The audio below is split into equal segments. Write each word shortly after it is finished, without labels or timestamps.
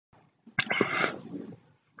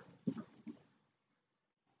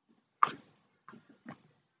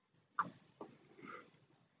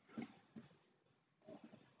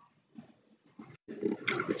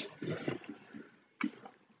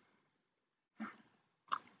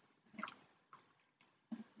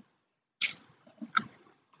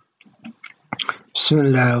بسم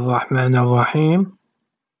الله الرحمن الرحيم.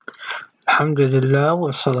 الحمد لله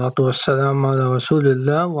والصلاة والسلام على رسول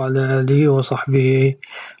الله وعلى آله وصحبه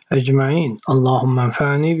أجمعين. اللهم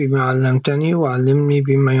انفعني بما علمتني وعلمني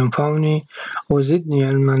بما ينفعني وزدني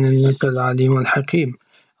علما إنك العليم الحكيم.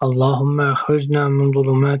 اللهم أخرجنا من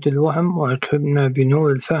ظلمات الوهم وأكرمنا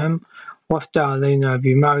بنور الفهم وافتح علينا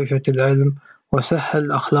بمعرفة العلم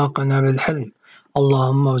وسهل أخلاقنا بالحلم.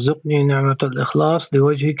 اللهم ارزقني نعمة الإخلاص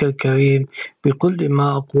لوجهك الكريم بكل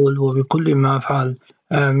ما أقول وبكل ما أفعل.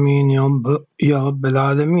 آمين يا رب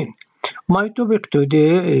العالمين. My topic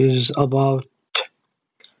today is about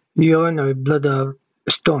urinary bladder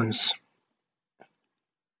stones.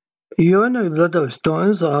 Urinary bladder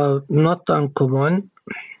stones are not uncommon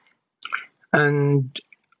and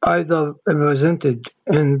either presented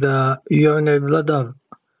in the urinary bladder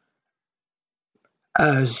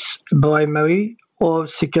as primary or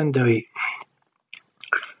secondary.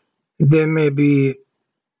 They may be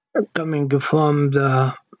coming from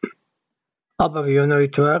the upper urinary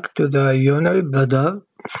tract to the urinary bladder,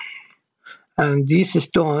 and these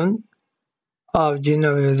stones are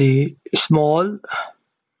generally small,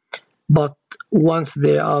 but once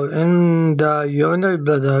they are in the urinary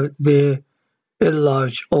bladder, they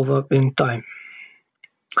enlarge over in time.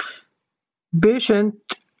 Patients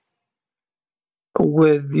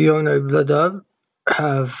with urinary bladder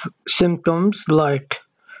have symptoms like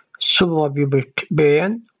suprapubic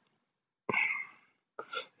pain,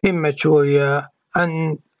 hematuria,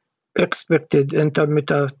 unexpected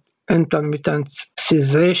intermittent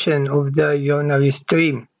cessation of the urinary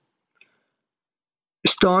stream.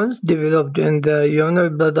 Stones developed in the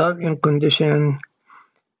urinary bladder in condition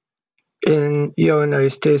in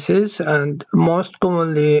urinary stasis and most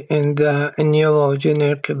commonly in the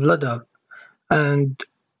neurogenic bladder and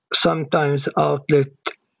sometimes outlet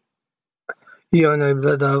urinary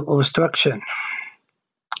bladder obstruction,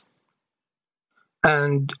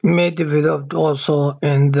 and may develop also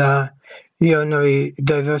in the urinary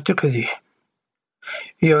divertically.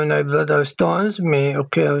 Urinary bladder stones may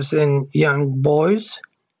occur in young boys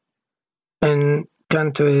in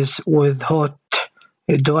countries with hot,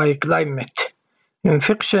 dry climate.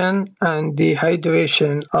 Infection and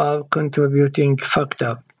dehydration are contributing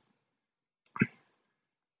factors.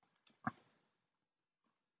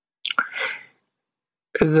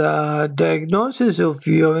 The diagnosis of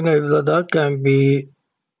urinary bladder can be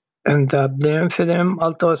in the plain film,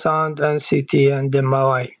 ultrasound, and CT and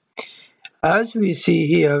MRI. As we see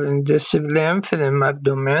here in this plain film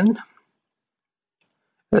abdomen,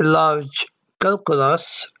 a large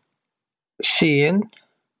calculus seen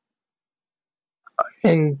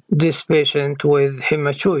in this patient with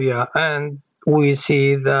hematuria, and we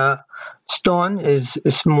see the stone is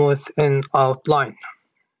smooth in outline.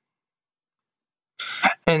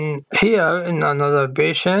 And here in another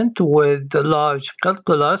patient with the large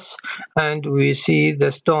calculus, and we see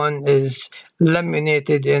the stone is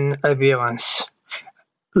laminated in appearance,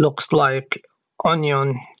 looks like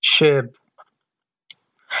onion shape.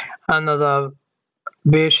 Another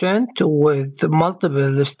patient with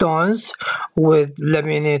multiple stones with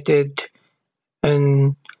laminated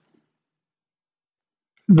in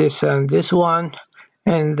this and this one,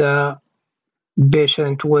 and the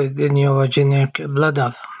patient with neurogenic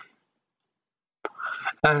bladder.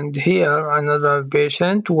 And here another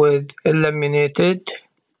patient with laminated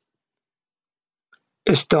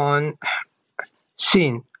stone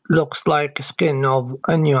seen, looks like skin of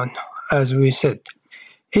onion, as we said.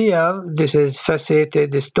 Here, this is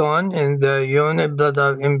faceted stone in the urinary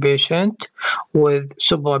bladder in patient with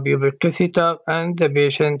suprapubic catheter, and the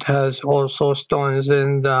patient has also stones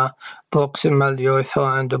in the proximal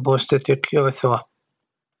urethra and the prosthetic urethra.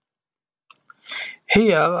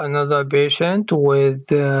 Here, another patient with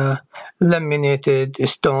laminated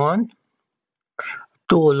stone,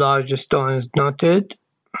 two large stones noted.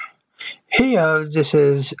 Here, this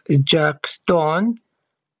is jack stone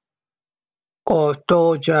or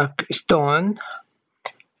toe jack stone,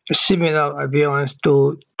 similar appearance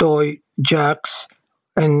to toy jacks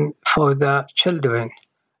and for the children,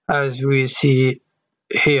 as we see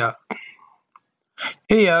here.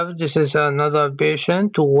 Here, this is another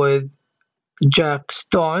patient with jack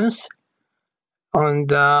stones on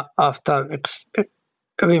the after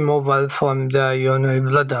removal from the urinary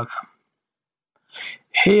bladder.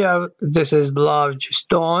 Here, this is large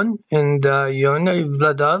stone in the urinary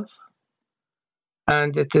bladder,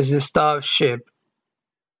 and it is a star shape.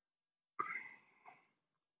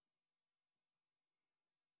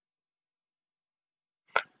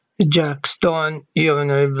 Jack stone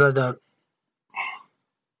urinary bladder.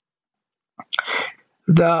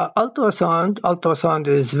 The ultrasound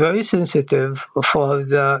is very sensitive for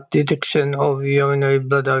the detection of urinary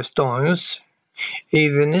bladder stones,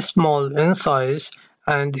 even small in size,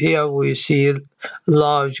 and here we see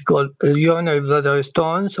large urinary bladder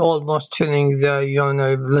stones almost filling the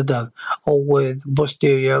urinary bladder with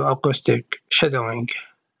posterior acoustic shadowing.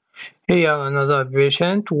 Here another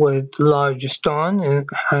patient with large stones in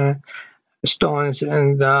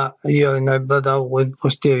the urinary bladder with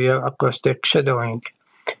posterior acoustic shadowing.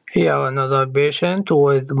 Here another patient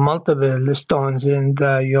with multiple stones in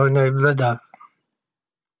the urinary bladder.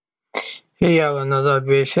 Here another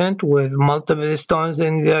patient with multiple stones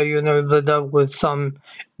in the urinary bladder with some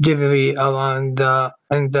debris around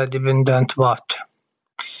in the dependent part.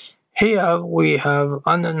 Here we have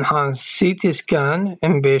an enhanced CT scan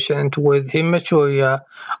in patient with hematuria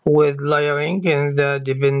with layering in the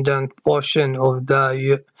dependent portion of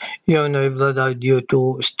the urinary bladder due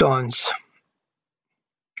to stones.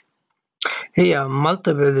 Here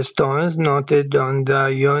multiple stones noted on the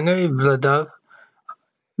urinary bladder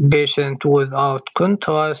patient without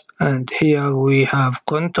contrast, and here we have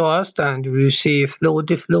contrast and we see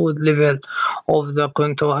fluid level of the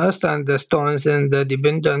contrast and the stones in the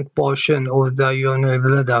dependent portion of the urinary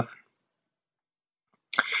bladder.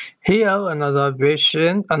 Here another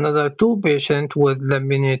two patients with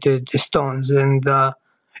laminated stones in the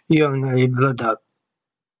urinary bladder.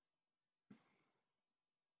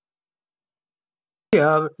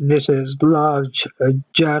 Here this is large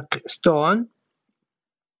jack stone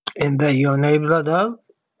in the urinary bladder,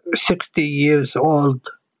 60 years old.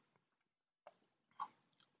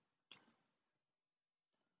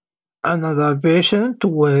 Another patient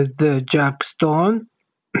with the jack stone,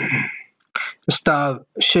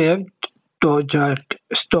 star-shaped toe jack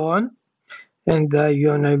stone in the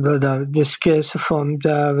urinary bladder. This case from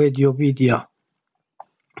the Radiopedia.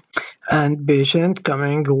 And patient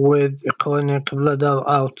coming with chronic bladder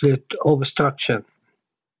outlet obstruction.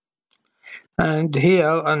 And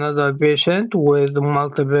here another patient with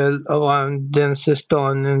multiple round dense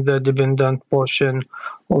stone in the dependent portion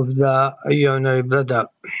of the urinary bladder.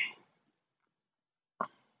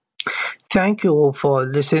 Thank you for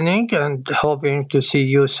listening and hoping to see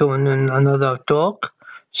you soon in another talk.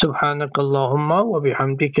 سبحانك اللهم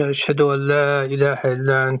وبحمدك أشهد أن لا إله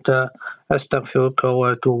إلا أنت أستغفرك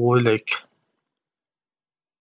وأتوب إليك.